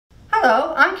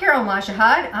Hello, I'm Carol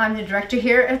Majahad. I'm the director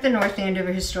here at the North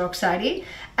Andover Historic Society,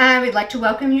 and we'd like to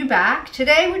welcome you back.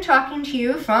 Today we're talking to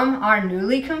you from our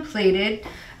newly completed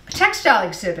textile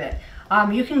exhibit.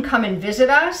 You can come and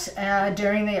visit us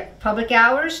during the public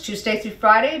hours, Tuesday through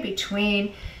Friday,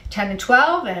 between 10 and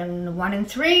 12 and 1 and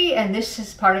 3, and this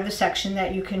is part of the section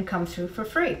that you can come through for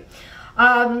free.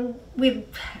 We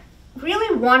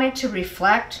really wanted to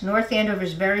reflect North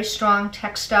Andover's very strong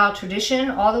textile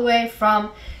tradition, all the way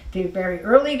from the very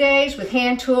early days with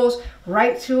hand tools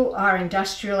right through our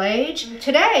industrial age.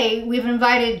 Today we've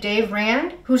invited Dave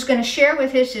Rand, who's going to share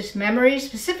with us his memories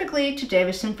specifically to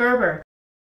Davis and Furber.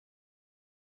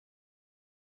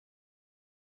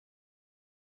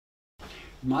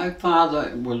 My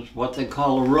father was what they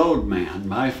call a road man.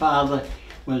 My father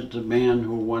was the man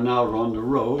who went out on the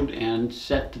road and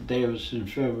set the Davis and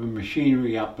Furber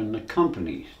machinery up in the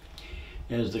companies.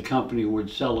 As the company would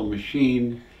sell a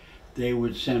machine, they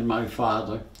would send my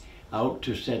father out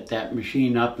to set that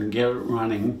machine up and get it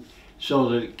running so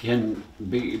that it can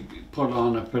be put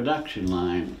on a production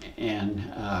line. And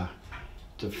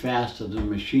the faster the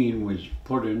machine was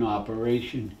put in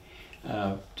operation,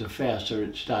 the faster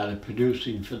it started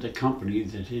producing for the company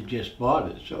that had just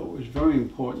bought it. So it was very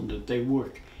important that they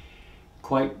work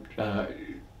quite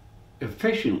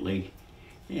efficiently,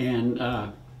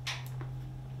 and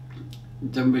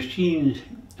the machines,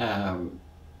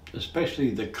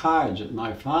 especially the cars that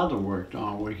my father worked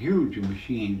on, were huge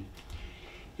machines,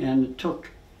 and it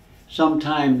took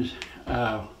sometimes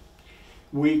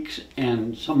weeks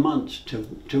and some months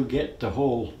to get the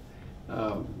whole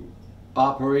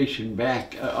operation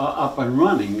back up and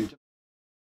running.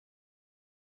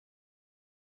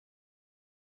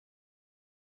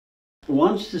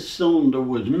 Once the cylinder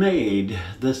was made,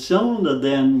 the cylinder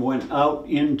then went out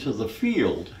into the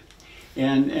field,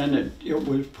 and it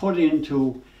was put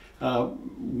into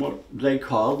what they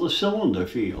call the cylinder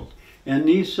field. And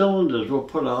these cylinders were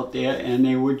put out there, and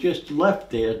they were just left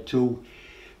there to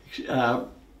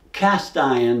cast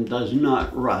iron does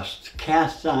not rust.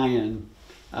 Cast iron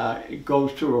it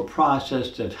goes through a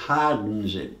process that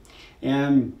hardens it,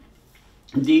 and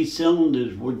these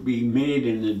cylinders would be made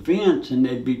in advance, and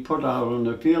they'd be put out on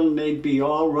the field, and they'd be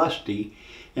all rusty,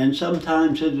 and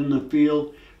sometimes sit in the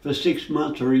field for 6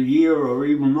 months or a year or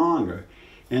even longer.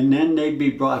 And then they'd be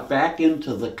brought back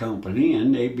into the company,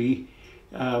 and they'd be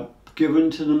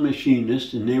given to the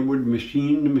machinist, and they would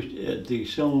machine the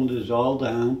cylinders all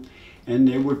down, and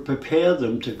they would prepare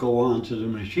them to go onto the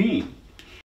machine.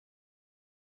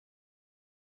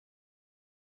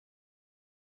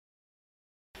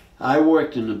 I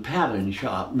worked in a pattern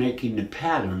shop making the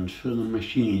patterns for the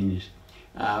machines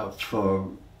for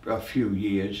a few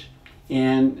years,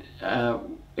 and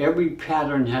every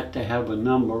pattern had to have a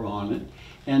number on it,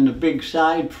 and the big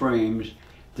side frames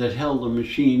that held the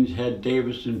machines had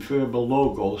Davis and Furber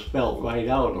logo spelled right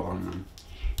out on them.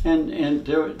 And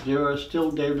there are still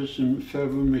Davis and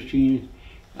Furber machines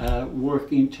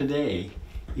working today,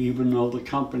 even though the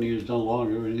company is no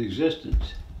longer in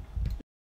existence.